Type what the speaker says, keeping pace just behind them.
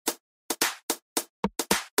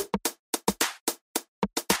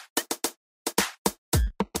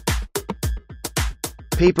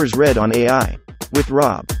Papers read on AI. With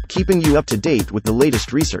Rob, keeping you up to date with the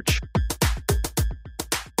latest research.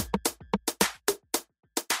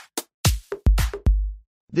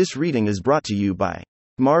 This reading is brought to you by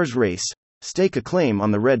Mars Race. Stake a claim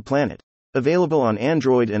on the Red Planet. Available on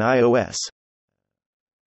Android and iOS.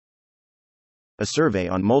 A survey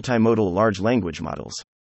on multimodal large language models.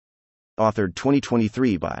 Authored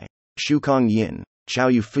 2023 by Shukong Yin,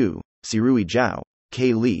 Chaoyu Fu, Sirui Zhao,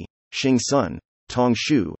 Kei Li, Xing Sun, Tong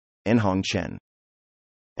Xu, Enhong Chen.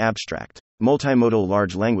 Abstract. Multimodal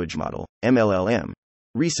Large Language Model, MLLM,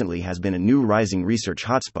 recently has been a new rising research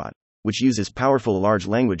hotspot, which uses powerful large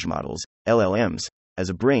language models, LLMs, as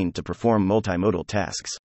a brain to perform multimodal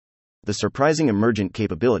tasks. The surprising emergent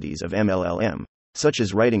capabilities of MLLM, such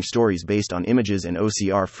as writing stories based on images and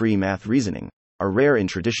OCR-free math reasoning, are rare in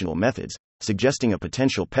traditional methods, suggesting a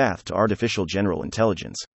potential path to artificial general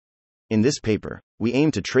intelligence. In this paper, we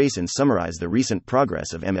aim to trace and summarize the recent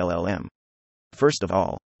progress of MLLM. First of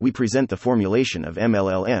all, we present the formulation of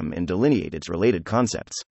MLLM and delineate its related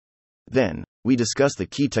concepts. Then, we discuss the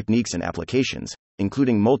key techniques and applications,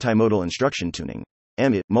 including multimodal instruction tuning,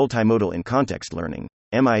 MIT, multimodal in context learning,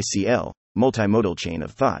 MICL, multimodal chain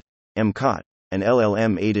of thought, MCOT, and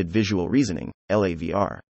LLM-aided visual reasoning,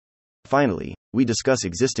 LAVR. Finally, we discuss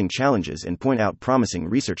existing challenges and point out promising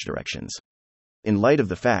research directions. In light of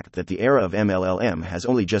the fact that the era of MLLM has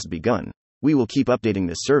only just begun, we will keep updating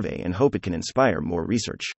this survey and hope it can inspire more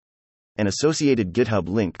research. An associated GitHub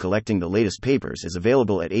link collecting the latest papers is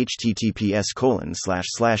available at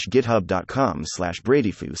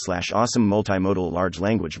https://github.com/bradyfu/awesome multimodal large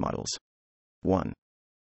language models. 1.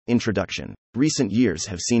 Introduction. Recent years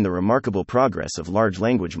have seen the remarkable progress of large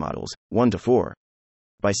language models, 1 to 4.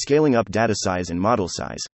 By scaling up data size and model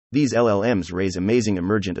size, these LLMs raise amazing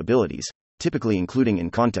emergent abilities, typically including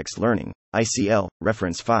in-context learning, ICL,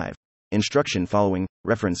 reference 5, instruction following,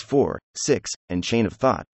 reference 4, 6, and chain of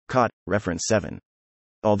thought, COT, reference 7.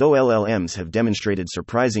 Although LLMs have demonstrated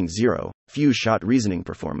surprising few-shot reasoning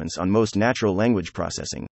performance on most natural language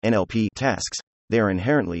processing, NLP, tasks, they are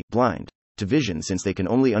inherently blind to vision since they can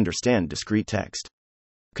only understand discrete text.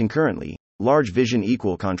 Concurrently, large vision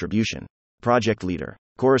equal contribution. Project leader,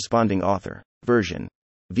 corresponding author, version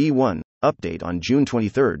V1, update on June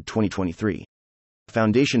 23, 2023.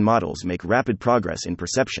 Foundation models make rapid progress in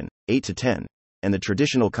perception, 8 to 10, and the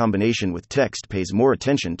traditional combination with text pays more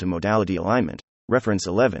attention to modality alignment, reference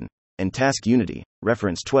 11, and task unity,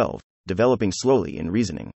 reference 12, developing slowly in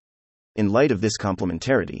reasoning. In light of this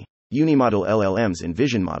complementarity, unimodal LLMs and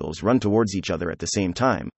vision models run towards each other at the same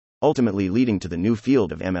time, ultimately leading to the new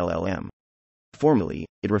field of MLLM. Formally,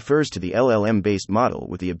 it refers to the LLM-based model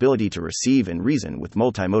with the ability to receive and reason with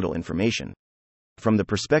multimodal information. From the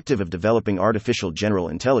perspective of developing artificial general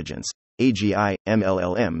intelligence, AGI,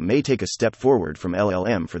 MLLM may take a step forward from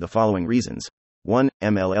LLM for the following reasons. 1.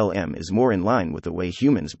 MLLM is more in line with the way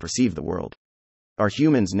humans perceive the world. Our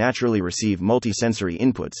humans naturally receive multisensory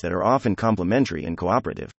inputs that are often complementary and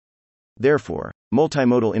cooperative. Therefore,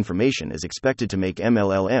 multimodal information is expected to make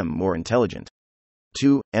MLLM more intelligent.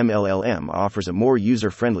 2. MLLM offers a more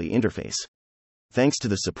user-friendly interface. Thanks to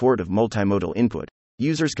the support of multimodal input,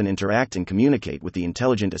 users can interact and communicate with the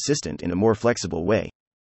intelligent assistant in a more flexible way.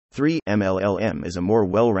 3. MLLM is a more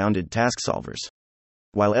well-rounded task solvers.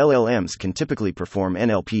 While LLMs can typically perform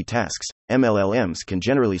NLP tasks, MLLMs can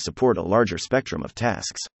generally support a larger spectrum of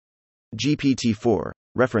tasks. GPT-4,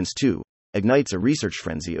 reference 2, ignites a research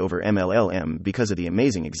frenzy over MLLM because of the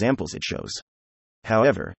amazing examples it shows.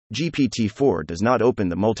 However, GPT-4 does not open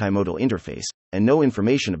the multimodal interface, and no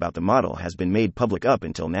information about the model has been made public up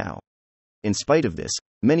until now. In spite of this,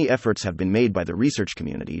 many efforts have been made by the research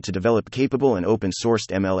community to develop capable and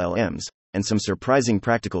open-sourced MLLMs, and some surprising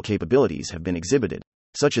practical capabilities have been exhibited,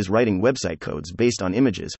 such as writing website codes based on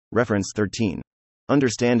images, reference 13,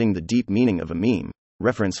 understanding the deep meaning of a meme,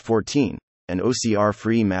 reference 14, and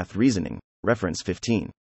OCR-free math reasoning, reference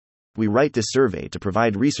 15. We write this survey to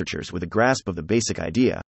provide researchers with a grasp of the basic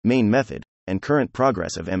idea, main method, and current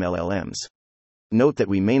progress of MLLMs. Note that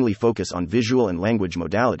we mainly focus on visual and language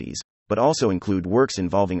modalities, but also include works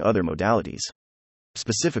involving other modalities.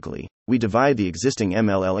 Specifically, we divide the existing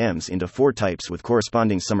MLLMs into 4 types with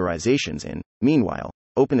corresponding summarizations and, meanwhile,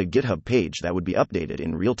 open a GitHub page that would be updated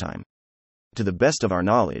in real time. To the best of our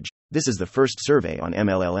knowledge, this is the first survey on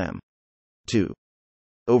MLLM. 2.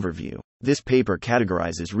 Overview. This paper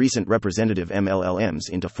categorizes recent representative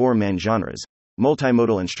MLLMs into 4 main genres: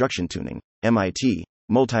 multimodal instruction tuning, MIT,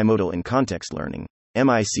 multimodal in context learning,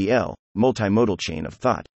 MICL, multimodal chain of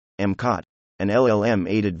thought, MCOT, and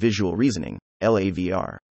LLM-aided visual reasoning,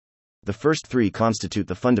 LAVR. The first 3 constitute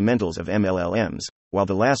the fundamentals of MLLMs, while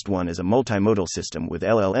the last one is a multimodal system with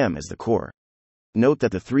LLM as the core. Note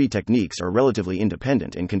that the three techniques are relatively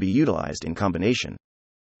independent and can be utilized in combination.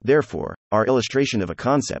 Therefore, our illustration of a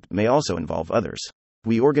concept may also involve others.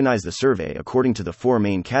 We organize the survey according to the four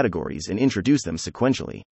main categories and introduce them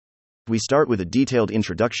sequentially. We start with a detailed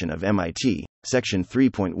introduction of MIT, section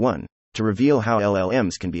 3.1, to reveal how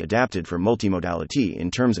LLMs can be adapted for multimodality in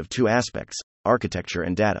terms of two aspects, architecture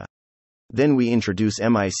and data. Then we introduce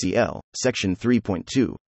MICL, section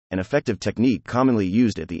 3.2, an effective technique commonly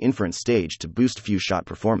used at the inference stage to boost few-shot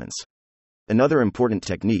performance. Another important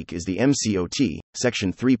technique is the MCOT,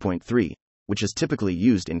 section 3.3, which is typically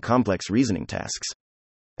used in complex reasoning tasks.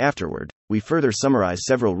 Afterward, we further summarize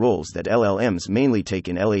several roles that LLMs mainly take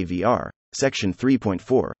in LAVR, section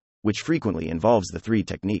 3.4, which frequently involves the three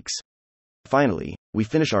techniques. Finally, we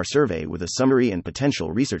finish our survey with a summary and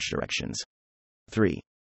potential research directions. 3.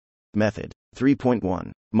 Method.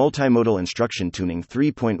 3.1. Multimodal Instruction Tuning.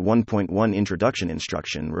 3.1.1 Introduction.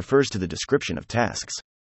 Instruction refers to the description of tasks.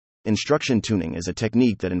 Instruction tuning is a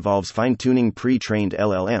technique that involves fine-tuning pre-trained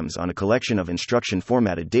LLMs on a collection of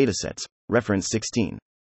instruction-formatted datasets, reference 16.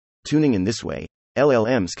 Tuning in this way,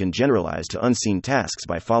 LLMs can generalize to unseen tasks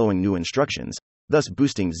by following new instructions, thus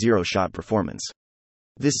boosting zero-shot performance.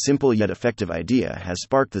 This simple yet effective idea has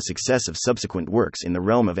sparked the success of subsequent works in the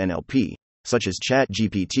realm of NLP, such as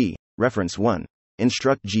ChatGPT, reference 1,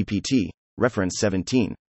 InstructGPT, reference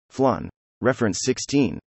 17, Flan, reference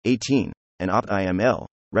 16, 18, and OptIML,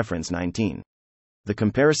 reference 19. The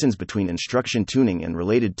comparisons between instruction tuning and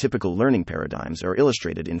related typical learning paradigms are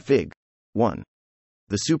illustrated in Fig. 1.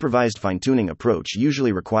 The supervised fine-tuning approach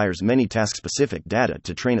usually requires many task-specific data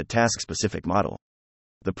to train a task-specific model.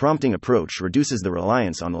 The prompting approach reduces the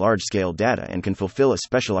reliance on large-scale data and can fulfill a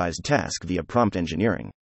specialized task via prompt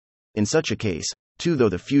engineering. In such a case, too, though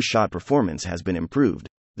the few-shot performance has been improved,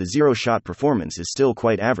 the zero-shot performance is still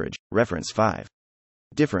quite average, reference 5.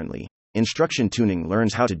 Differently, instruction tuning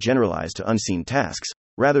learns how to generalize to unseen tasks,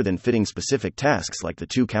 rather than fitting specific tasks like the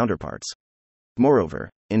two counterparts. Moreover,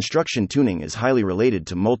 instruction tuning is highly related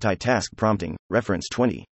to multitask prompting, reference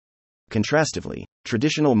 20. Contrastively,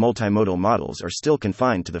 traditional multimodal models are still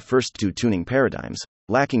confined to the first two tuning paradigms,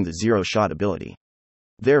 lacking the zero-shot ability.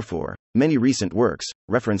 Therefore, many recent works,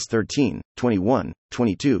 reference 13, 21,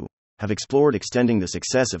 22, have explored extending the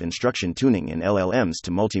success of instruction tuning in LLMs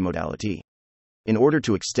to multimodality. In order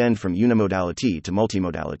to extend from unimodality to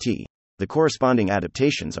multimodality, the corresponding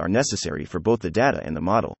adaptations are necessary for both the data and the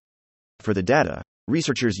model. For the data,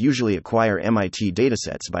 researchers usually acquire MIT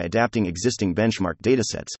datasets by adapting existing benchmark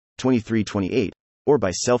datasets, 23-28, or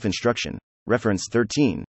by self-instruction, reference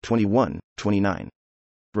 13, 21, 29.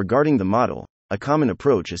 Regarding the model, a common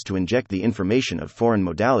approach is to inject the information of foreign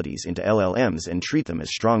modalities into LLMs and treat them as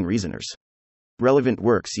strong reasoners. Relevant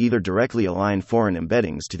works either directly align foreign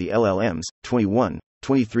embeddings to the LLMs, 21,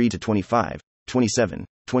 23-25, 27,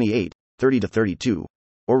 28, 30-32,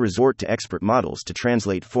 or resort to expert models to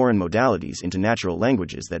translate foreign modalities into natural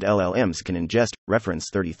languages that LLMs can ingest, reference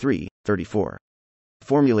 33, 34.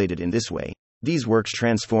 Formulated in this way, these works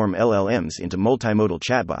transform LLMs into multimodal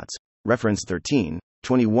chatbots, reference 13,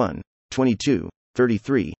 21, 22,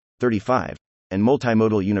 33, 35, and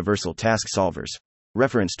multimodal universal task solvers,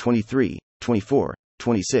 reference 23, 24,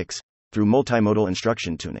 26, through multimodal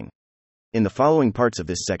instruction tuning. In the following parts of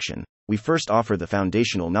this section, we first offer the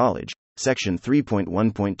foundational knowledge, section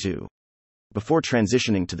 3.1.2. Before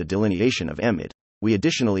transitioning to the delineation of EMIT, we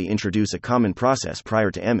additionally introduce a common process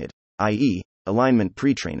prior to EMIT, i.e., alignment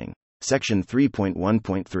pre-training, section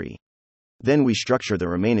 3.1.3. Then we structure the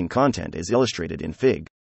remaining content as illustrated in Fig.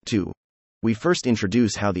 2. We first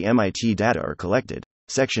introduce how the MIT data are collected,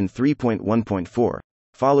 section 3.1.4,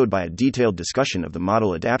 followed by a detailed discussion of the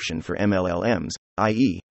model adaptation for MLLMs,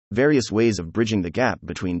 i.e., various ways of bridging the gap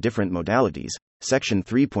between different modalities, section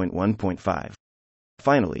 3.1.5.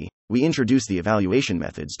 Finally, we introduce the evaluation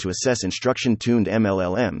methods to assess instruction-tuned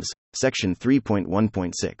MLLMs, section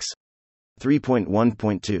 3.1.6.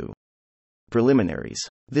 3.1.2. Preliminaries.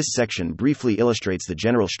 This section briefly illustrates the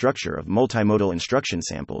general structure of multimodal instruction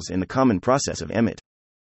samples in the common process of EMIT.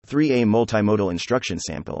 3A multimodal instruction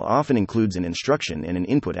sample often includes an instruction and an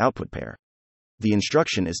input-output pair. The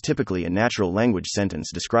instruction is typically a natural language sentence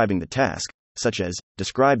describing the task, such as,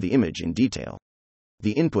 describe the image in detail.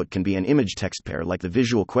 The input can be an image-text pair like the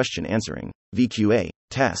visual question answering, VQA,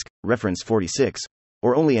 task, reference 46,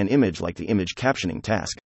 or only an image like the image captioning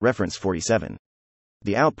task, reference 47.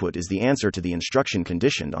 The output is the answer to the instruction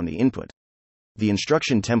conditioned on the input. The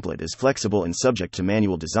instruction template is flexible and subject to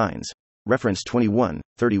manual designs, reference 21,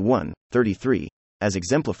 31, 33, as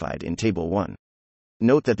exemplified in Table 1.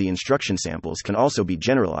 Note that the instruction samples can also be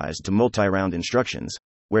generalized to multi-round instructions,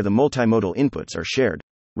 where the multimodal inputs are shared.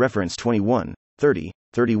 Reference 21, 30,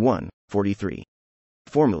 31, 43.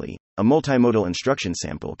 Formally, a multimodal instruction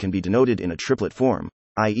sample can be denoted in a triplet form,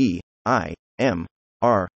 i.e., I, M,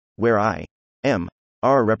 R, where I, M,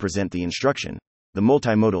 R represent the instruction, the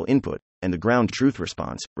multimodal input, and the ground truth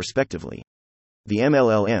response, respectively. The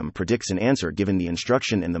MLLM predicts an answer given the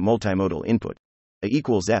instruction and the multimodal input. A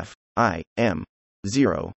equals F, I, M,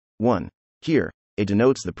 0, 1. Here, A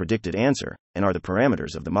denotes the predicted answer, and are the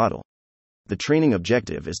parameters of the model. The training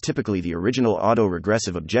objective is typically the original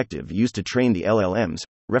auto-regressive objective used to train the LLMs,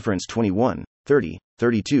 reference 21, 30,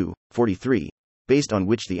 32, 43, based on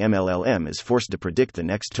which the MLLM is forced to predict the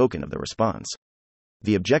next token of the response.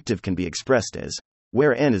 The objective can be expressed as,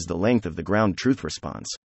 where n is the length of the ground truth response.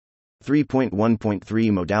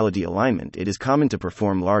 3.1.3 Modality alignment. It is common to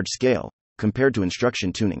perform large-scale, compared to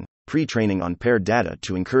instruction tuning, pre-training on paired data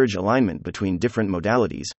to encourage alignment between different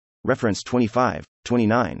modalities, reference 25,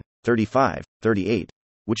 29, 35, 38,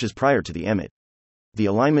 which is prior to the emit. The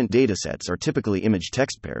alignment datasets are typically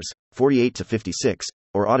image-text pairs, 48 to 56,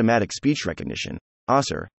 or automatic speech recognition,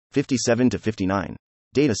 ASR, 57 to 59,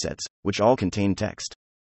 datasets, which all contain text.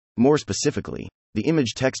 More specifically, the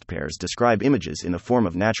image-text pairs describe images in the form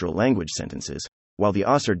of natural language sentences, while the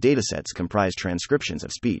ASR datasets comprise transcriptions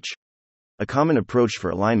of speech. A common approach for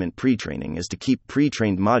alignment pre-training is to keep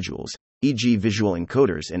pre-trained modules, e.g. visual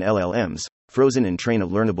encoders and LLMs, frozen and train a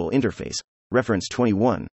learnable interface, reference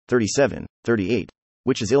 21, 37, 38,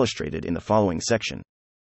 which is illustrated in the following section.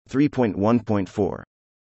 3.1.4.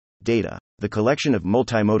 Data. The collection of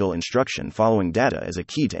multimodal instruction following data is a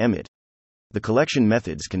key to emit. The collection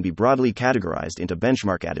methods can be broadly categorized into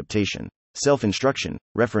benchmark adaptation, self-instruction,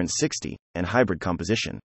 reference 60, and hybrid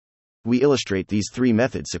composition. We illustrate these three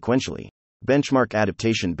methods sequentially. Benchmark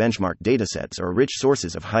adaptation. Benchmark datasets are rich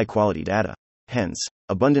sources of high-quality data. Hence,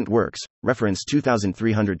 abundant works, reference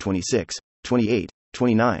 2326, 28,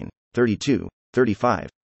 29, 32, 35,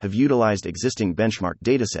 have utilized existing benchmark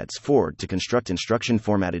datasets forward to construct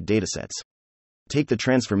instruction-formatted datasets. Take the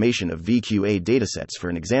transformation of VQA datasets for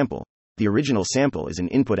an example. The original sample is an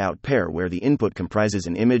input-out pair where the input comprises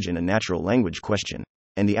an image and a natural language question,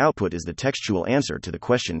 and the output is the textual answer to the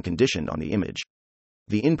question conditioned on the image.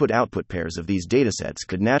 The input-output pairs of these datasets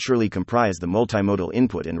could naturally comprise the multimodal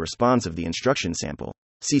input and response of the instruction sample.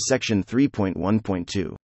 See section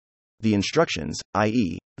 3.1.2. The instructions,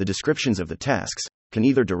 i.e., the descriptions of the tasks, can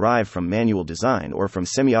either derive from manual design or from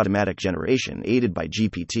semi-automatic generation aided by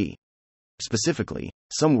GPT. Specifically,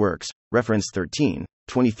 some works, reference 13,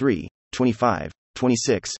 23, 25,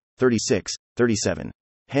 26, 36, 37,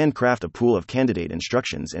 handcraft a pool of candidate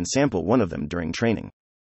instructions and sample one of them during training.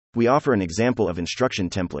 We offer an example of instruction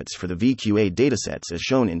templates for the VQA datasets as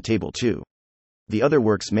shown in Table 2. The other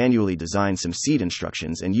works manually design some seed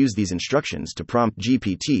instructions and use these instructions to prompt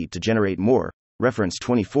GPT to generate more, reference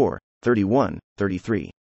 24, 31,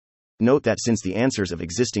 33. Note that since the answers of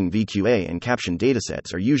existing VQA and caption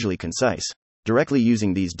datasets are usually concise, directly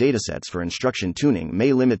using these datasets for instruction tuning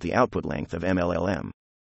may limit the output length of MLLM.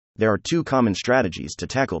 There are two common strategies to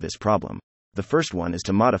tackle this problem. The first one is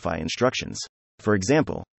to modify instructions. For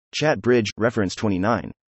example, Chat Bridge, reference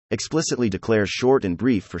 29, explicitly declares short and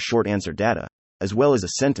brief for short answer data, as well as a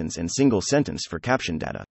sentence and single sentence for caption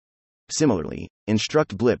data. Similarly,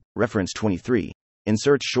 Instruct Blip, reference 23,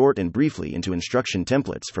 inserts short and briefly into instruction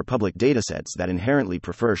templates for public datasets that inherently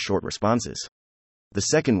prefer short responses. The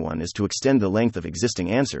second one is to extend the length of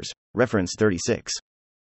existing answers, reference 36.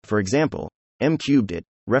 For example, mCubedIt,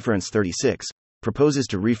 reference 36, proposes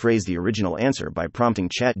to rephrase the original answer by prompting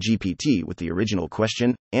ChatGPT with the original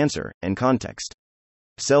question, answer, and context.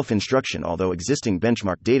 Self-instruction. Although existing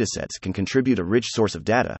benchmark datasets can contribute a rich source of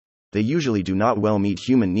data, they usually do not well meet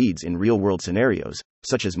human needs in real-world scenarios,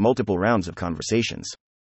 such as multiple rounds of conversations.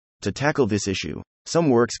 To tackle this issue, some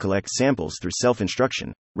works collect samples through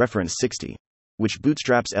self-instruction, reference 60, which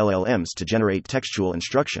bootstraps LLMs to generate textual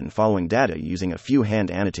instruction following data using a few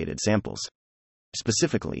hand-annotated samples.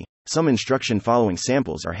 Specifically, some instruction-following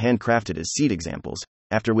samples are handcrafted as seed examples,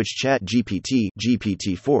 after which ChatGPT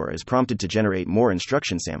GPT-4 is prompted to generate more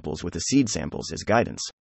instruction samples with the seed samples as guidance.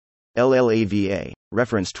 LLAVA,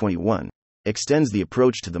 reference 21, extends the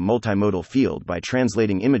approach to the multimodal field by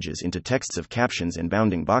translating images into texts of captions and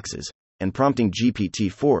bounding boxes, and prompting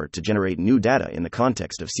GPT-4 to generate new data in the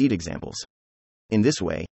context of seed examples. In this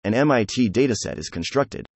way, an MIT dataset is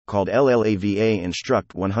constructed, called LLAVA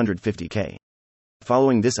Instruct 150K.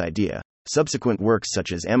 Following this idea, subsequent works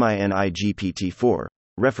such as MINI-GPT-4,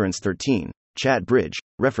 reference 13, Chat Bridge,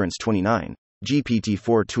 reference 29,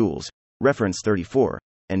 GPT-4 Tools, reference 34,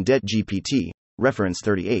 and DET-GPT, reference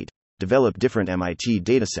 38, develop different MIT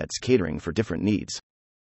datasets catering for different needs.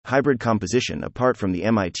 Hybrid composition. Apart from the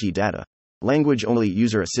MIT data, language-only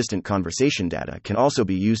user assistant conversation data can also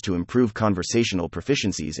be used to improve conversational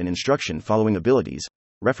proficiencies in instruction following abilities,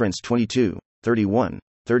 reference 22, 31,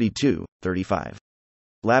 32, 35.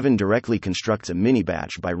 Lavin directly constructs a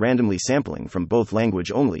mini-batch by randomly sampling from both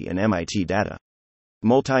language-only and MIT data.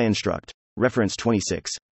 Multi-instruct, reference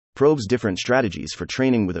 26, probes different strategies for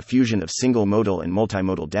training with a fusion of single-modal and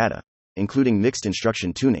multimodal data, including mixed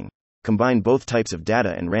instruction tuning, combine both types of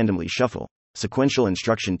data and randomly shuffle, sequential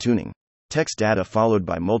instruction tuning, text data followed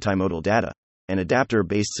by multimodal data, and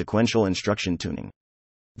adapter-based sequential instruction tuning.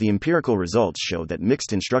 The empirical results show that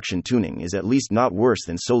mixed instruction tuning is at least not worse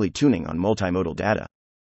than solely tuning on multimodal data.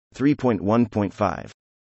 3.1.5.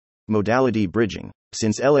 Modality bridging.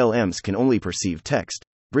 Since LLMs can only perceive text,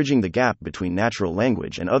 bridging the gap between natural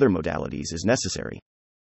language and other modalities is necessary.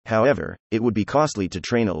 However, it would be costly to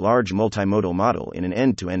train a large multimodal model in an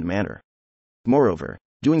end-to-end manner. Moreover,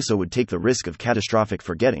 doing so would take the risk of catastrophic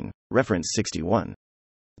forgetting, reference 61.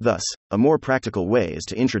 Thus, a more practical way is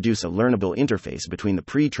to introduce a learnable interface between the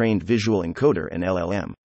pre-trained visual encoder and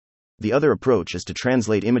LLM. The other approach is to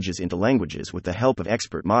translate images into languages with the help of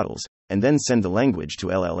expert models, and then send the language to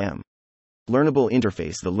LLM. Learnable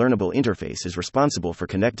interface. The learnable interface is responsible for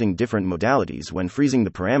connecting different modalities when freezing the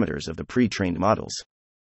parameters of the pre-trained models.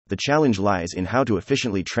 The challenge lies in how to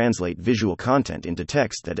efficiently translate visual content into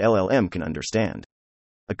text that LLM can understand.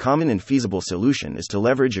 A common and feasible solution is to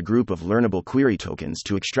leverage a group of learnable query tokens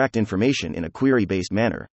to extract information in a query-based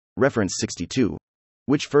manner, reference 62,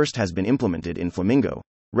 which first has been implemented in Flamingo,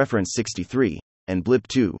 reference 63, and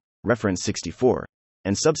Blip2, reference 64,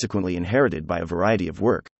 and subsequently inherited by a variety of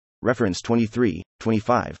work, reference 23,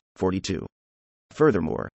 25, 42.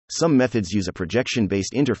 Furthermore, some methods use a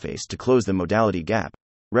projection-based interface to close the modality gap,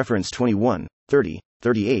 reference 21, 30,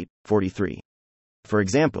 38, 43. For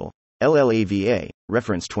example, LLAVA,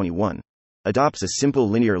 reference 21, adopts a simple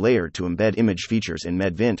linear layer to embed image features in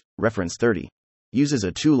Medvint, reference 30, uses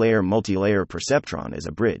a two-layer multi-layer perceptron as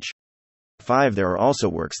a bridge. 5. There are also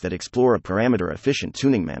works that explore a parameter-efficient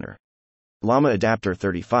tuning manner. Llama Adapter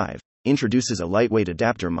 35 introduces a lightweight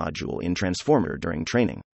adapter module in Transformer during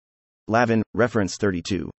training. Lavin, reference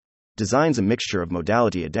 32, designs a mixture of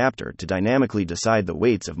modality adapter to dynamically decide the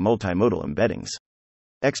weights of multimodal embeddings.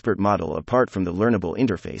 Expert model. Apart from the learnable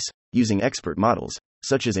interface, using expert models,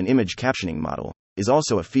 such as an image captioning model, is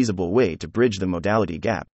also a feasible way to bridge the modality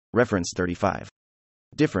gap, reference 35.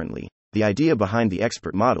 Differently, the idea behind the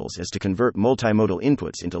expert models is to convert multimodal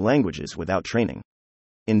inputs into languages without training.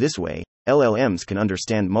 In this way, LLMs can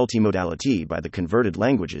understand multimodality by the converted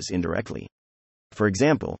languages indirectly. For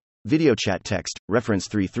example, video chat text, reference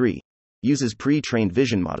 33, uses pre-trained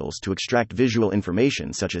vision models to extract visual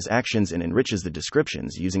information such as actions and enriches the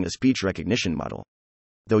descriptions using a speech recognition model.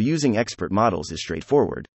 Though using expert models is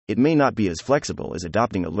straightforward, it may not be as flexible as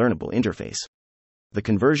adopting a learnable interface. The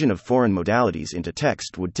conversion of foreign modalities into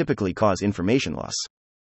text would typically cause information loss.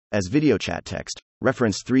 As video chat text,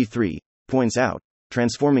 reference 33, points out,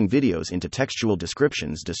 transforming videos into textual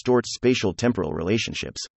descriptions distorts spatial temporal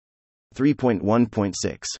relationships. 3.1.6.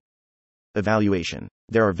 Evaluation.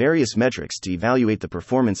 There are various metrics to evaluate the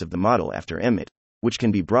performance of the model after emit, which can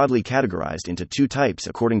be broadly categorized into two types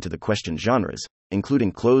according to the question genres,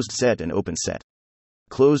 including closed set and open set.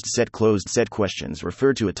 Closed set questions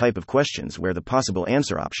refer to a type of questions where the possible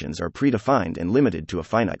answer options are predefined and limited to a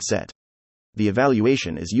finite set. The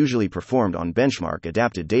evaluation is usually performed on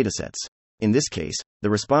benchmark-adapted datasets. In this case, the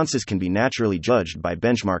responses can be naturally judged by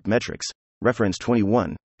benchmark metrics, reference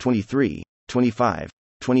 21, 23, 25,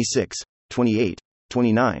 26, 28,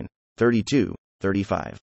 29, 32,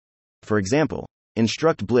 35. For example,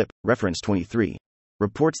 Instruct Blip, reference 23,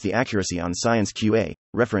 reports the accuracy on Science QA,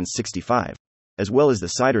 reference 65, as well as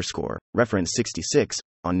the CIDR score, reference 66,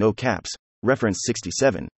 on No Caps, reference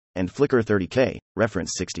 67, and Flickr 30K,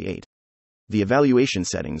 reference 68. The evaluation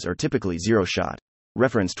settings are typically zero-shot,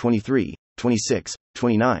 reference 23, 26,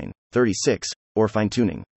 29, 36, or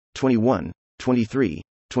fine-tuning, 21, 23,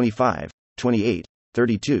 25, 28,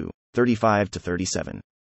 32, 35 to 37.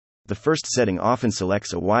 The first setting often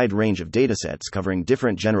selects a wide range of datasets covering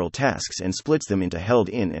different general tasks and splits them into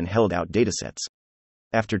held-in and held-out datasets.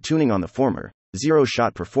 After tuning on the former,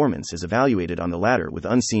 zero-shot performance is evaluated on the latter with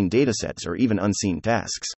unseen datasets or even unseen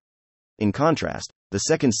tasks. In contrast, the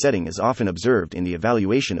second setting is often observed in the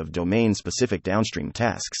evaluation of domain-specific downstream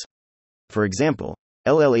tasks. For example,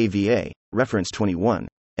 LLAVA, reference 21,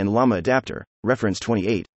 and Llama Adapter, reference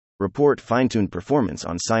 28, report fine-tuned performance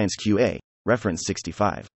on Science QA, reference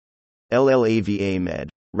 65. LLAVA Med,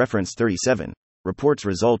 reference 37, reports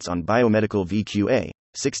results on biomedical VQA,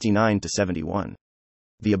 69 to 71.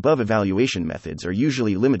 The above evaluation methods are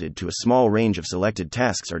usually limited to a small range of selected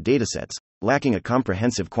tasks or datasets, lacking a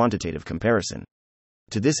comprehensive quantitative comparison.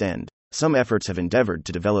 To this end, some efforts have endeavored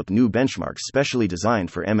to develop new benchmarks specially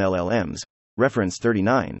designed for MLLMs, reference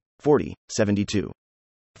 39, 40, 72.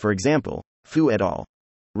 For example, Fu et al.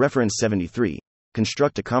 Reference 73,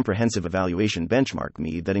 construct a comprehensive evaluation benchmark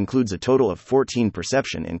ME that includes a total of 14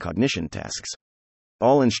 perception and cognition tasks.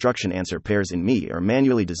 All instruction answer pairs in ME are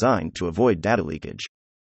manually designed to avoid data leakage.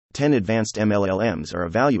 10 advanced MLLMs are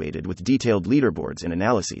evaluated with detailed leaderboards and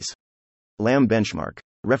analyses. LAM benchmark,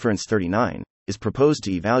 reference 39, is proposed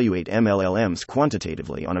to evaluate MLLMs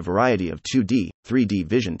quantitatively on a variety of 2D, 3D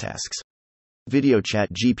vision tasks. Video Chat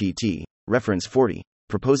GPT, reference 40,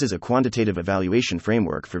 proposes a quantitative evaluation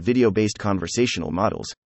framework for video-based conversational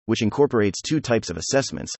models, which incorporates two types of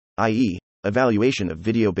assessments, i.e., evaluation of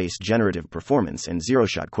video-based generative performance and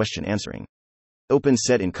zero-shot question answering. Open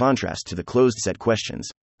set. In contrast to the closed set questions,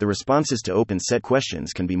 the responses to open set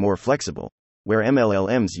questions can be more flexible, where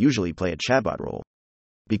MLLMs usually play a chatbot role.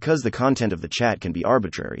 Because the content of the chat can be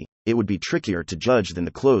arbitrary, it would be trickier to judge than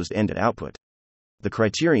the closed-ended output. The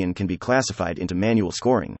criterion can be classified into manual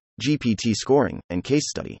scoring, GPT scoring, and case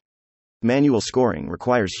study. Manual scoring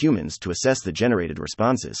requires humans to assess the generated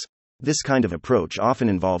responses. This kind of approach often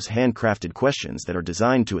involves handcrafted questions that are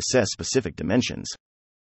designed to assess specific dimensions.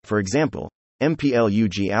 For example,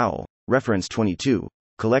 MPLUG OWL, reference 22,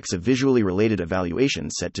 collects a visually related evaluation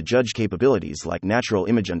set to judge capabilities like natural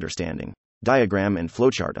image understanding, diagram and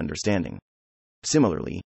flowchart understanding.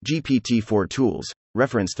 Similarly, GPT-4 tools,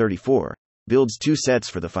 reference 34, builds two sets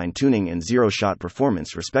for the fine-tuning and zero-shot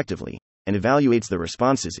performance respectively, and evaluates the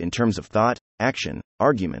responses in terms of thought, action,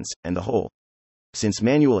 arguments, and the whole. Since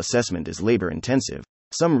manual assessment is labor-intensive,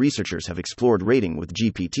 some researchers have explored rating with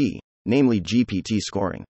GPT, namely GPT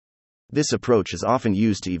scoring. This approach is often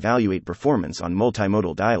used to evaluate performance on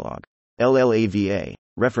multimodal dialogue. LLAVA,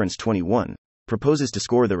 reference 21, proposes to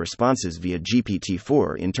score the responses via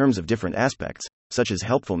GPT-4 in terms of different aspects, such as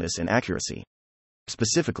helpfulness and accuracy.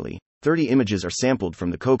 Specifically, 30 images are sampled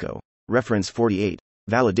from the COCO, reference 48,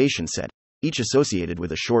 validation set, each associated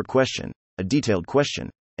with a short question, a detailed question,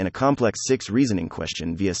 and a complex 6 reasoning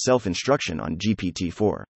question via self-instruction on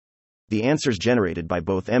GPT-4. The answers generated by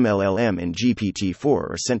both MLLM and GPT-4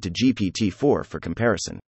 are sent to GPT-4 for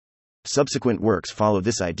comparison. Subsequent works follow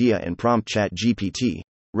this idea and prompt Chat GPT,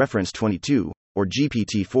 reference 22, or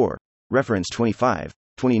GPT-4, reference 25,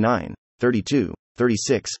 29, 32,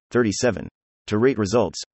 36, 37, to rate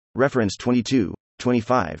results, reference 22,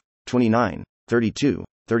 25, 29, 32,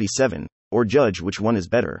 37, or judge which one is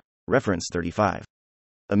better, reference 35.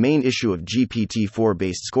 A main issue of GPT-4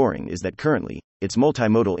 based scoring is that currently, its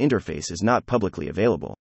multimodal interface is not publicly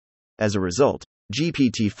available. As a result,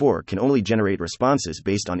 GPT-4 can only generate responses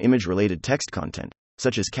based on image-related text content,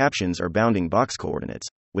 such as captions or bounding box coordinates,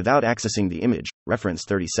 without accessing the image, reference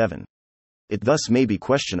 37. It thus may be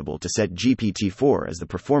questionable to set GPT-4 as the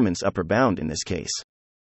performance upper bound in this case.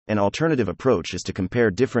 An alternative approach is to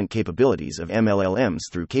compare different capabilities of MLLMs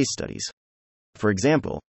through case studies. For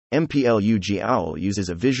example, MPLUG OWL uses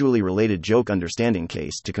a visually related joke understanding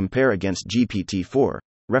case to compare against GPT-4,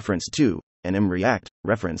 reference 2, and MReact,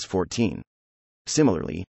 reference 14.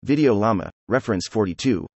 Similarly, Video Llama, reference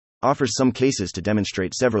 42, offers some cases to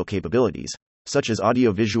demonstrate several capabilities, such as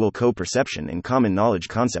audio-visual co-perception and common knowledge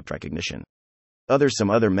concept recognition. Some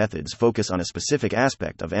other methods focus on a specific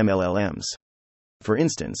aspect of MLLMs. For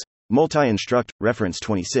instance, Multi-Instruct, reference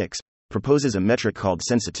 26, proposes a metric called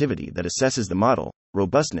sensitivity that assesses the model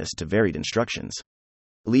robustness to varied instructions.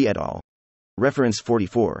 Li et al. Reference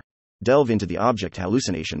 44 delve into the object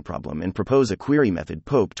hallucination problem and propose a query method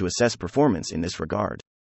POPE to assess performance in this regard.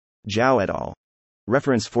 Zhao et al.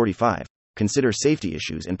 Reference 45 consider safety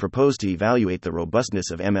issues and propose to evaluate the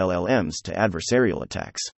robustness of MLLMs to adversarial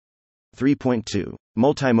attacks. 3.2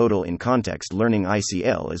 Multimodal in context learning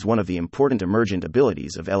ICL is one of the important emergent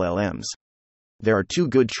abilities of LLMs. There are two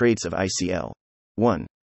good traits of ICL. 1.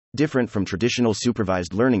 Different from traditional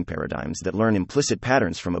supervised learning paradigms that learn implicit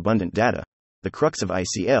patterns from abundant data, the crux of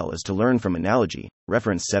ICL is to learn from analogy,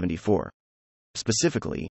 reference 74.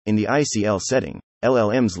 Specifically, in the ICL setting,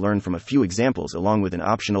 LLMs learn from a few examples along with an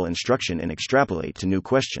optional instruction and extrapolate to new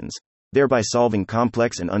questions, thereby solving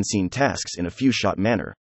complex and unseen tasks in a few-shot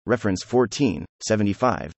manner, reference 14,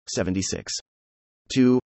 75, 76.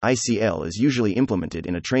 2. ICL is usually implemented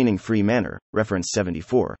in a training-free manner, reference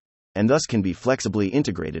 74, and thus can be flexibly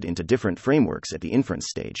integrated into different frameworks at the inference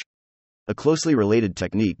stage. A closely related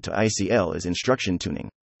technique to ICL is instruction tuning.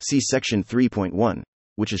 See section 3.1,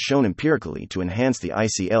 which is shown empirically to enhance the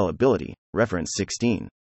ICL ability, reference 16.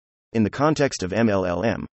 In the context of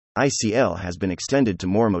MLLM, ICL has been extended to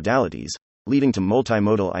more modalities, leading to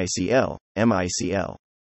multimodal ICL, MICL.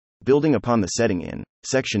 Building upon the setting in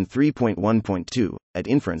section 3.1.2, at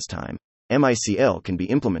inference time, MICL can be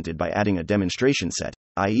implemented by adding a demonstration set,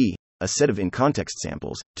 i.e., a set of in-context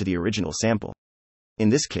samples, to the original sample. In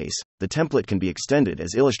this case, the template can be extended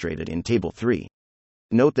as illustrated in Table 3.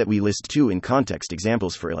 Note that we list 2 in-context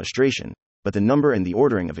examples for illustration, but the number and the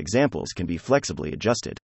ordering of examples can be flexibly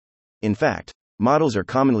adjusted. In fact, models are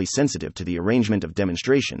commonly sensitive to the arrangement of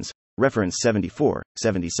demonstrations, reference 74,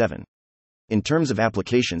 77. In terms of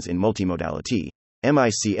applications in multimodality,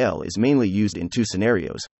 MICL is mainly used in 2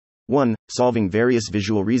 scenarios. 1. Solving various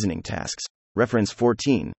visual reasoning tasks, reference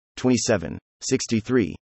 14, 27,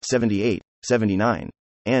 63, 78, 79,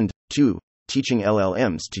 and 2. Teaching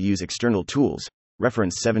LLMs to use external tools,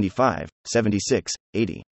 reference 75, 76,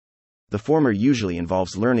 80. The former usually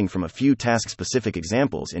involves learning from a few task-specific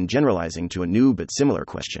examples and generalizing to a new but similar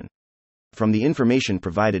question. From the information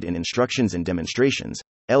provided in instructions and demonstrations,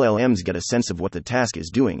 LLMs get a sense of what the task is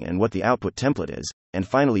doing and what the output template is, and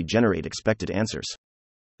finally generate expected answers.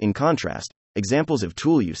 In contrast, examples of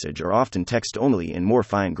tool usage are often text-only and more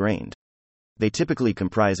fine-grained. They typically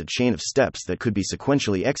comprise a chain of steps that could be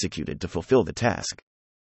sequentially executed to fulfill the task.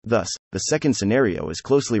 Thus, the second scenario is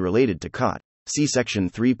closely related to COT. See section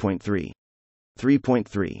 3.3.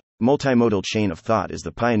 3.3. Multimodal chain of thought is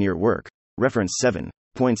the pioneer work, reference 7,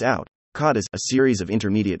 points out, COT is a series of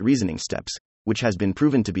intermediate reasoning steps, which has been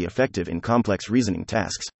proven to be effective in complex reasoning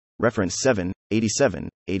tasks, reference 7, 87,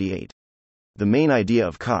 88. The main idea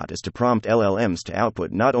of COT is to prompt LLMs to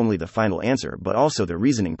output not only the final answer but also the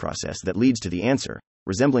reasoning process that leads to the answer,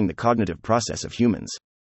 resembling the cognitive process of humans.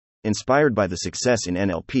 Inspired by the success in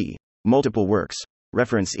NLP, multiple works,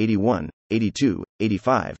 reference 81, 82,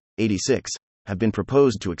 85, 86, have been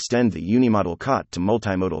proposed to extend the unimodal COT to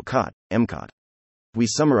multimodal COT, MCOT. We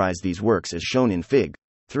summarize these works as shown in Fig.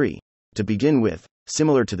 3. To begin with,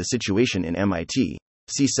 similar to the situation in MIT,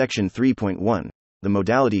 see section 3.1, the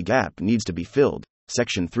modality gap needs to be filled,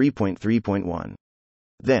 section 3.3.1.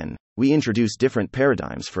 Then, we introduce different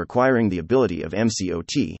paradigms for acquiring the ability of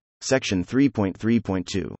MCOT, section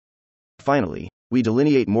 3.3.2. Finally, we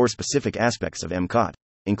delineate more specific aspects of MCOT,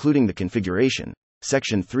 including the configuration,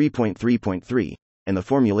 section 3.3.3, and the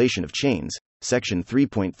formulation of chains, section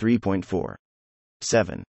 3.3.4.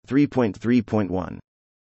 7. 3.3.1.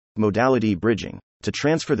 Modality bridging. To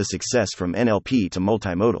transfer the success from NLP to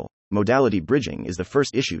multimodal, modality bridging is the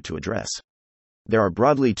first issue to address. There are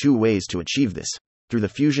broadly 2 ways to achieve this: through the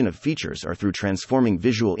fusion of features or through transforming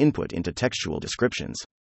visual input into textual descriptions.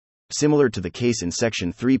 Similar to the case in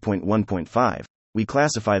section 3.1.5, we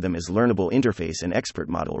classify them as learnable interface and expert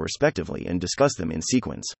model respectively and discuss them in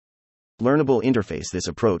sequence. Learnable interface. This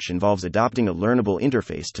approach involves adopting a learnable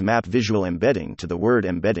interface to map visual embedding to the word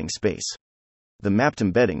embedding space. The mapped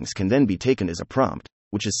embeddings can then be taken as a prompt,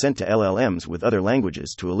 which is sent to LLMs with other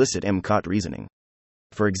languages to elicit MCOT reasoning.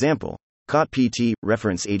 For example, COT-PT,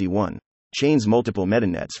 reference 81, chains multiple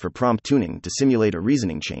metanets for prompt tuning to simulate a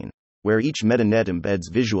reasoning chain, where each metanet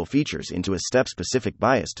embeds visual features into a step-specific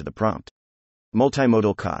bias to the prompt.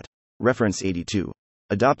 Multimodal COT, reference 82,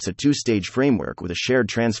 adopts a 2-stage framework with a shared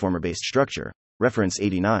transformer-based structure, reference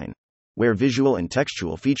 89, where visual and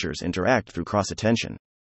textual features interact through cross-attention.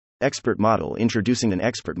 Expert model. Introducing an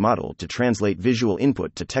expert model to translate visual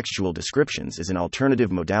input to textual descriptions is an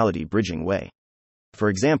alternative modality bridging way. For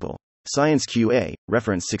example, Science QA,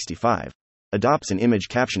 reference 65, adopts an image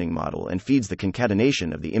captioning model and feeds the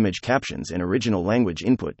concatenation of the image captions and original language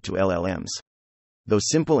input to LLMs. Though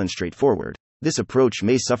simple and straightforward, this approach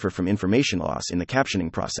may suffer from information loss in the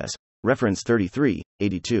captioning process, reference 33,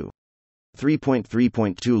 82.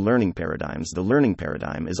 3.3.2 Learning paradigms. The learning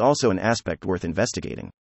paradigm is also an aspect worth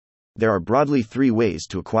investigating. There are broadly 3 ways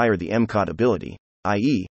to acquire the MCOT ability,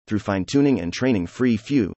 i.e., through fine-tuning and training free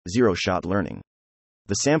few, zero-shot learning.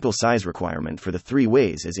 The sample size requirement for the 3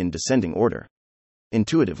 ways is in descending order.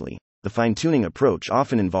 Intuitively, the fine-tuning approach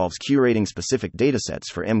often involves curating specific datasets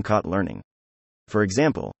for MCOT learning. For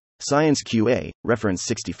example, Science QA, reference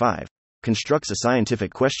 65, constructs a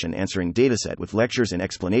scientific question-answering dataset with lectures and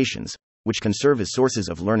explanations, which can serve as sources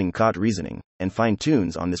of learning COT reasoning, and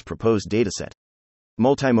fine-tunes on this proposed dataset.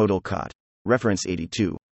 Multimodal COT, reference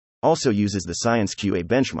 82, also uses the Science QA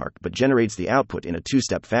benchmark but generates the output in a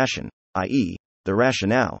 2-step fashion, i.e., the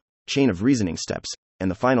rationale, chain of reasoning steps, and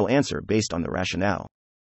the final answer based on the rationale.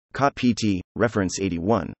 COT-PT, reference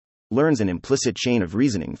 81, learns an implicit chain of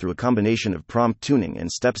reasoning through a combination of prompt tuning and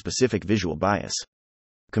step-specific visual bias.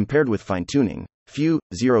 Compared with fine-tuning, Few,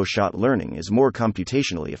 zero-shot learning is more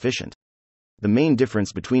computationally efficient. The main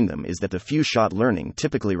difference between them is that the few-shot learning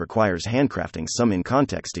typically requires handcrafting some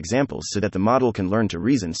in-context examples so that the model can learn to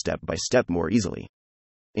reason step by step more easily.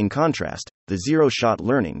 In contrast, the zero-shot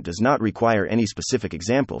learning does not require any specific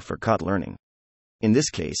example for caught learning. In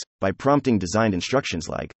this case, by prompting designed instructions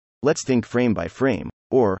like, let's think frame by frame,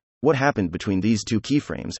 or, what happened between these two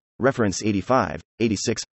keyframes, reference 85,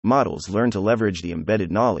 86, models learn to leverage the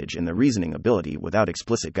embedded knowledge and the reasoning ability without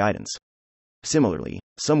explicit guidance. Similarly,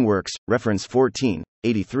 some works, reference 14,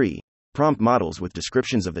 83, prompt models with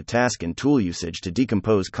descriptions of the task and tool usage to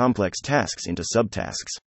decompose complex tasks into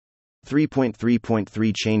subtasks.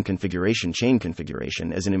 3.3.3 Chain configuration. Chain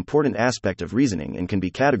configuration is an important aspect of reasoning and can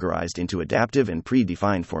be categorized into adaptive and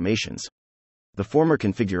pre-defined formations. The former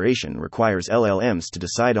configuration requires LLMs to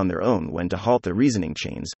decide on their own when to halt the reasoning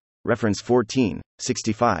chains, reference 14,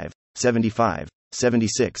 65, 75,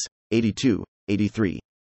 76, 82, 83.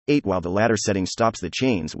 8 while the latter setting stops the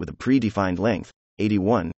chains with a predefined length,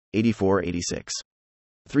 81, 84, 86.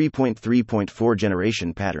 3.3.4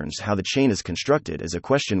 Generation patterns. How the chain is constructed is a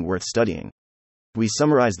question worth studying. We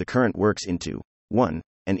summarize the current works into 1.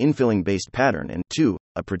 An infilling-based pattern and 2.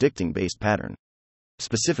 A predicting-based pattern.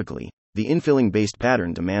 Specifically, the infilling-based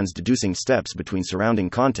pattern demands deducing steps between surrounding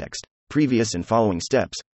context, previous and following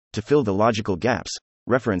steps, to fill the logical gaps,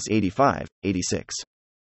 reference 85, 86.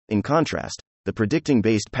 In contrast, the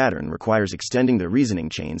predicting-based pattern requires extending the reasoning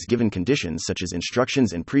chains given conditions such as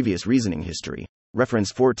instructions and previous reasoning history,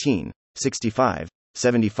 reference 14, 65,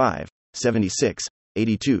 75, 76,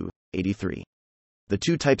 82, 83. The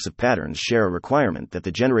two types of patterns share a requirement that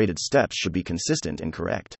the generated steps should be consistent and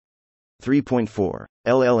correct. 3.4.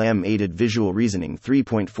 LLM-aided visual reasoning.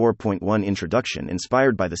 3.4.1 Introduction.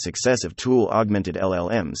 Inspired by the success of tool-augmented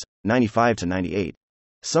LLMs, 95-98.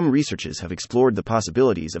 Some researchers have explored the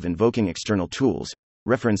possibilities of invoking external tools,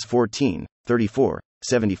 reference 14, 34,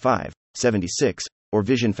 75, 76, or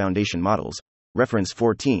vision foundation models, reference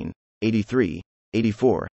 14, 83,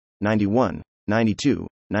 84, 91, 92,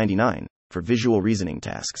 99, for visual reasoning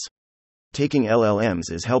tasks. Taking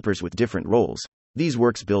LLMs as helpers with different roles, these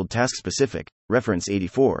works build task-specific, reference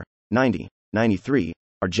 84, 90, 93,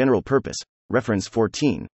 are general purpose, reference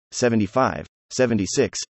 14, 75,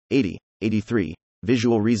 76, 80, 83,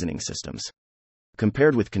 visual reasoning systems.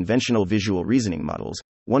 Compared with conventional visual reasoning models,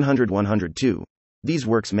 100-102, these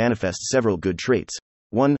works manifest several good traits.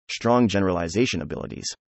 1. Strong generalization abilities.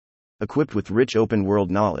 Equipped with rich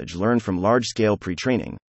open-world knowledge learned from large-scale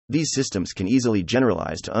pre-training, these systems can easily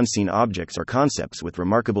generalize to unseen objects or concepts with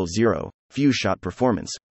remarkable zero, few-shot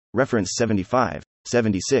performance, reference 75,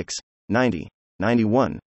 76, 90,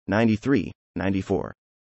 91, 93, 94.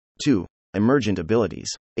 2. Emergent abilities.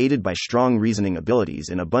 Aided by strong reasoning abilities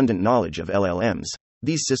and abundant knowledge of LLMs,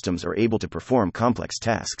 these systems are able to perform complex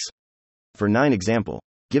tasks. For 9 example,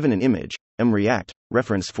 given an image, mReact,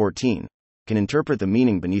 reference 14, can interpret the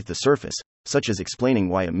meaning beneath the surface, such as explaining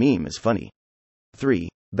why a meme is funny. 3.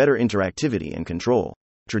 Better interactivity and control.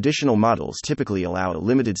 Traditional models typically allow a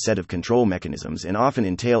limited set of control mechanisms and often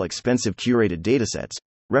entail expensive curated datasets,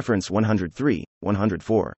 reference 103,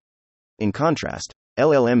 104. In contrast,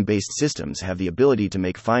 LLM-based systems have the ability to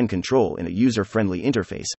make fine control in a user-friendly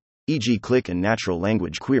interface, e.g. click and natural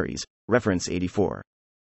language queries, reference 84.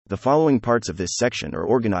 The following parts of this section are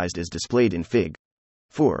organized as displayed in Fig.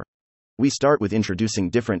 4. We start with introducing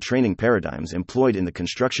different training paradigms employed in the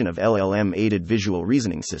construction of LLM-aided visual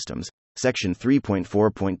reasoning systems, section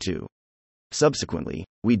 3.4.2. Subsequently,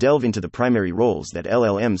 we delve into the primary roles that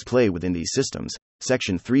LLMs play within these systems,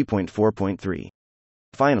 section 3.4.3.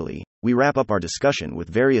 Finally, we wrap up our discussion with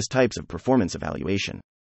various types of performance evaluation.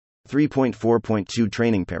 3.4.2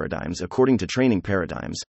 Training paradigms. According to training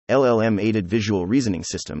paradigms, LLM-aided visual reasoning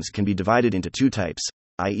systems can be divided into 2 types,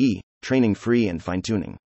 i.e., training-free and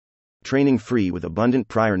fine-tuning. Training-free with abundant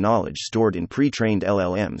prior knowledge stored in pre-trained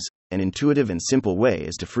LLMs. An intuitive and simple way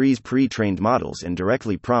is to freeze pre-trained models and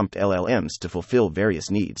directly prompt LLMs to fulfill various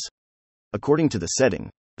needs. According to the setting,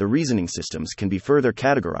 the reasoning systems can be further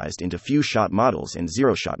categorized into few-shot models and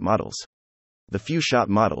zero-shot models. The few-shot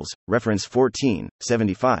models, reference 14,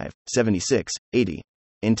 75, 76, 80,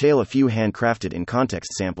 entail a few handcrafted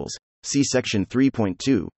in-context samples, see section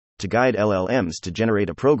 3.2, to guide LLMs to generate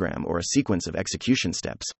a program or a sequence of execution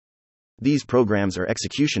steps. These programs or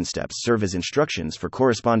execution steps serve as instructions for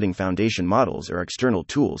corresponding foundation models or external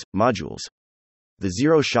tools, modules. The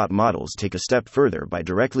zero-shot models take a step further by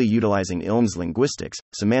directly utilizing LLM's linguistics,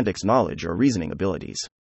 semantics knowledge or reasoning abilities.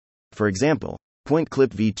 For example, Point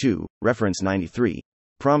Clip v2, reference 93,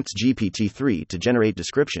 prompts GPT-3 to generate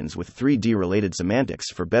descriptions with 3D-related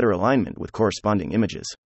semantics for better alignment with corresponding images.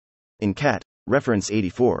 In CAT, reference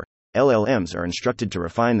 84, LLMs are instructed to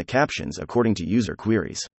refine the captions according to user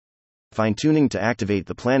queries. Fine-tuning to activate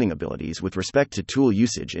the planning abilities with respect to tool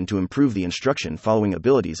usage and to improve the instruction following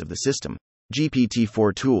abilities of the system.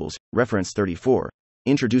 GPT-4 Tools, reference 34,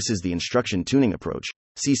 introduces the instruction tuning approach.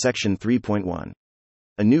 See section 3.1.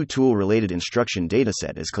 A new tool-related instruction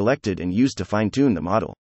dataset is collected and used to fine-tune the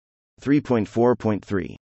model.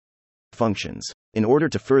 3.4.3. Functions. In order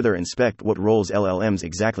to further inspect what roles LLMs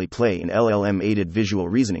exactly play in LLM-aided visual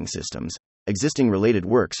reasoning systems, existing related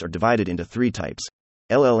works are divided into three types.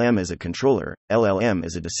 LLM as a controller, LLM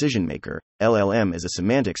as a decision maker, LLM as a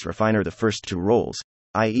semantics refiner. The first two roles,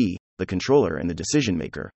 i.e., the controller and the decision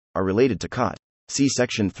maker, are related to COT. See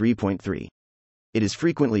section 3.3. It is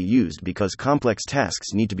frequently used because complex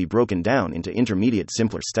tasks need to be broken down into intermediate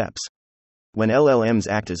simpler steps. When LLMs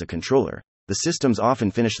act as a controller, the systems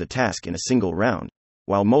often finish the task in a single round,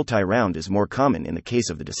 while multi-round is more common in the case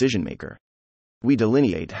of the decision maker. We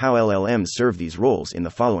delineate how LLMs serve these roles in the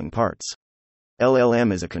following parts.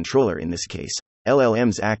 LLM as a controller. In this case,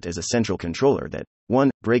 LLMs act as a central controller that 1.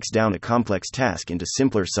 Breaks down a complex task into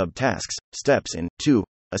simpler sub-tasks, steps, and 2.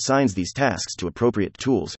 Assigns these tasks to appropriate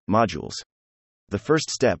tools, modules. The first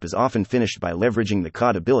step is often finished by leveraging the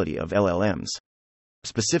COT ability of LLMs.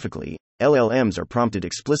 Specifically, LLMs are prompted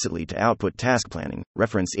explicitly to output task planning,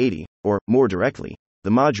 reference 80, or, more directly, the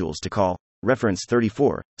modules to call, reference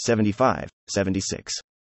 34, 75, 76.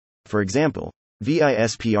 For example,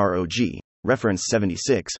 VISPROG, reference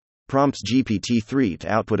 76, prompts GPT-3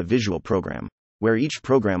 to output a visual program, where each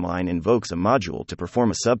program line invokes a module to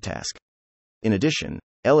perform a subtask. In addition,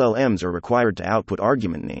 LLMs are required to output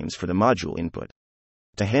argument names for the module input.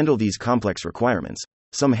 To handle these complex requirements,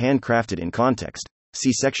 some handcrafted in context,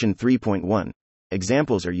 see section 3.1,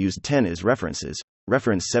 examples are used. 10 as references,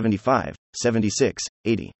 reference 75, 76,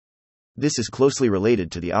 80. This is closely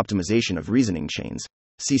related to the optimization of reasoning chains,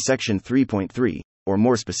 see section 3.3, or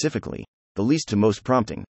more specifically, the least to most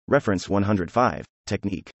prompting, reference 105,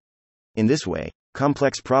 technique. In this way,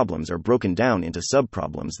 complex problems are broken down into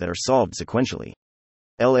subproblems that are solved sequentially.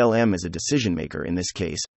 LLM as a decision maker. In this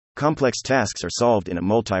case, complex tasks are solved in a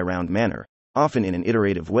multi-round manner, often in an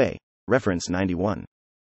iterative way, reference 91.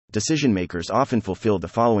 Decision makers often fulfill the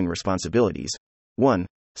following responsibilities. 1.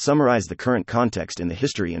 Summarize the current context in the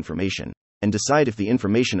history information, and decide if the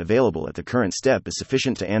information available at the current step is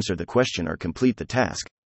sufficient to answer the question or complete the task.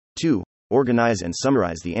 2. Organize and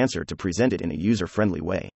summarize the answer to present it in a user-friendly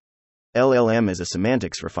way. LLM as a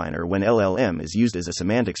semantics refiner. When LLM is used as a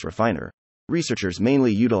semantics refiner, researchers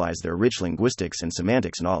mainly utilize their rich linguistics and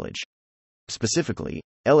semantics knowledge. Specifically,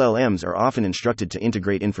 LLMs are often instructed to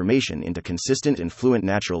integrate information into consistent and fluent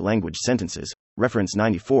natural language sentences, reference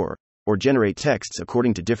 94, or generate texts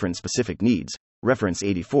according to different specific needs, reference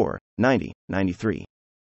 84, 90, 93.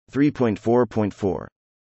 3.4.4.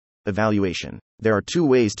 Evaluation. There are two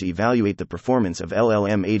ways to evaluate the performance of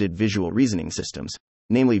LLM-aided visual reasoning systems,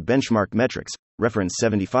 namely benchmark metrics, reference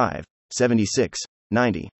 75, 76,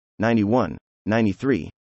 90, 91, 93,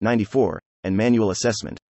 94, and manual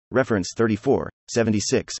assessment, reference 34,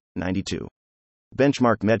 76, 92.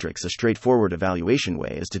 Benchmark metrics. A straightforward evaluation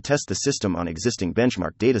way is to test the system on existing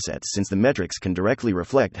benchmark datasets, since the metrics can directly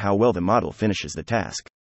reflect how well the model finishes the task.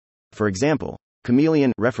 For example,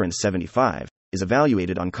 Chameleon, reference 75, is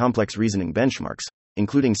evaluated on complex reasoning benchmarks,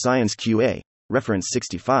 including Science QA, reference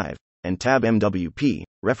 65, and Tab MWP,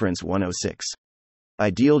 reference 106.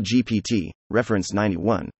 Ideal GPT, reference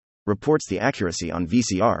 91, reports the accuracy on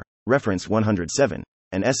VCR, reference 107,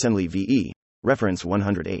 and Essenly VE, reference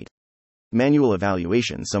 108. Manual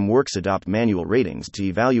evaluation. Some works adopt manual ratings to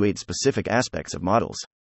evaluate specific aspects of models.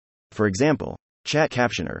 For example, Chat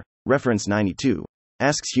Captioner, reference 92,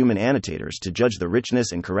 asks human annotators to judge the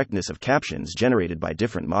richness and correctness of captions generated by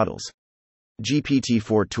different models.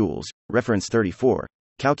 GPT-4 Tools, reference 34,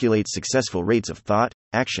 calculates successful rates of thought,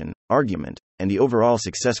 action, argument, and the overall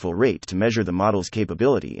successful rate to measure the model's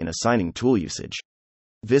capability in assigning tool usage.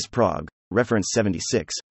 VisProg, reference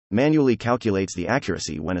 76, manually calculates the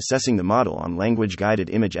accuracy when assessing the model on language-guided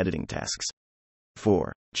image editing tasks.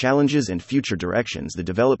 4. Challenges and future directions. The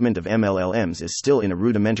development of MLLMs is still in a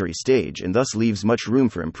rudimentary stage and thus leaves much room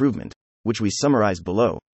for improvement, which we summarize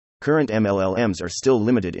below. Current MLLMs are still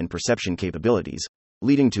limited in perception capabilities,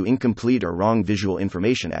 leading to incomplete or wrong visual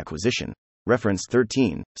information acquisition. Reference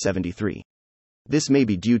 13, 73. This may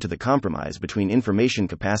be due to the compromise between information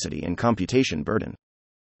capacity and computation burden.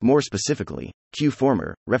 More specifically,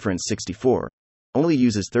 QFormer, reference 64, only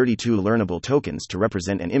uses 32 learnable tokens to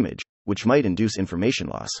represent an image, which might induce information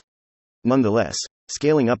loss. Nonetheless,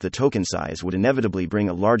 scaling up the token size would inevitably bring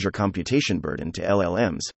a larger computation burden to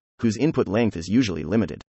LLMs, whose input length is usually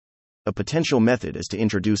limited. A potential method is to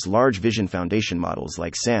introduce large vision foundation models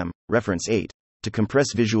like SAM, reference 8, to compress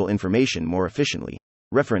visual information more efficiently,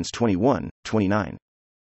 reference 21, 29.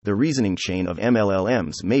 The reasoning chain of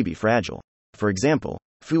MLLMs may be fragile. For example,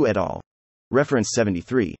 Fu et al. Reference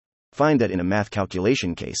 73. Find that in a math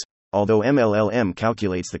calculation case, although MLLM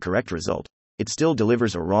calculates the correct result, it still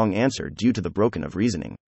delivers a wrong answer due to the broken of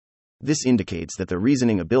reasoning. This indicates that the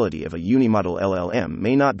reasoning ability of a unimodal LLM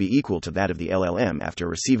may not be equal to that of the LLM after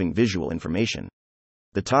receiving visual information.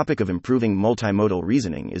 The topic of improving multimodal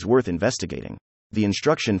reasoning is worth investigating. The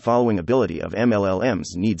instruction following ability of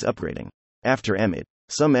MLLMs needs upgrading. After MIT,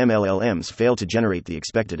 some MLLMs fail to generate the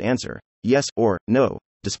expected answer, yes or no,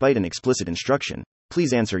 despite an explicit instruction,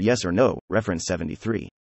 please answer yes or no, reference 73.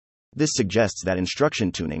 This suggests that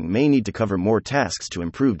instruction tuning may need to cover more tasks to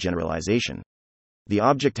improve generalization. The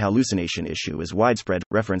object hallucination issue is widespread,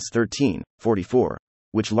 reference 13, 44,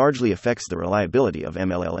 which largely affects the reliability of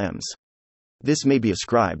MLLMs. This may be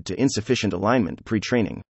ascribed to insufficient alignment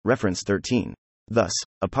pre-training, reference 13. Thus,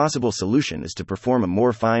 a possible solution is to perform a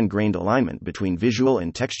more fine-grained alignment between visual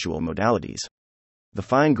and textual modalities. The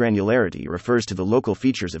fine granularity refers to the local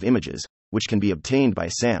features of images, which can be obtained by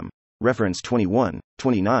SAM, reference 21,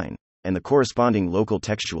 29, and the corresponding local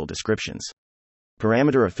textual descriptions.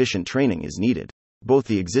 Parameter-efficient training is needed. Both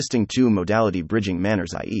the existing two-modality bridging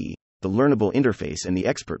manners, i.e., the learnable interface and the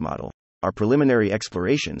expert model, are preliminary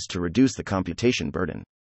explorations to reduce the computation burden.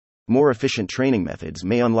 More efficient training methods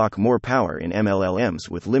may unlock more power in MLLMs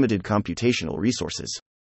with limited computational resources.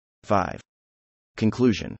 5.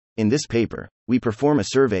 Conclusion. In this paper, we perform a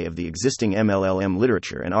survey of the existing MLLM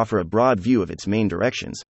literature and offer a broad view of its main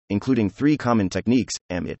directions, including 3 common techniques,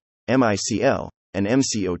 MIT, MICL, and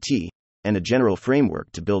MCOT, and a general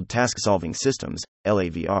framework to build task-solving systems,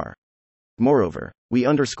 LAVR. Moreover, we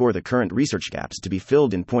underscore the current research gaps to be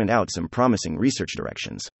filled and point out some promising research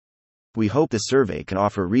directions. We hope this survey can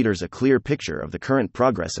offer readers a clear picture of the current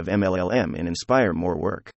progress of MLLM and inspire more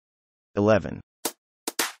work. 11.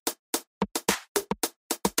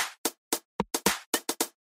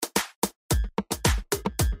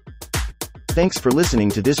 Thanks for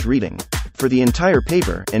listening to this reading. For the entire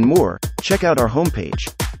paper and more, check out our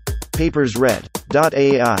homepage,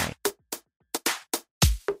 papersread.ai.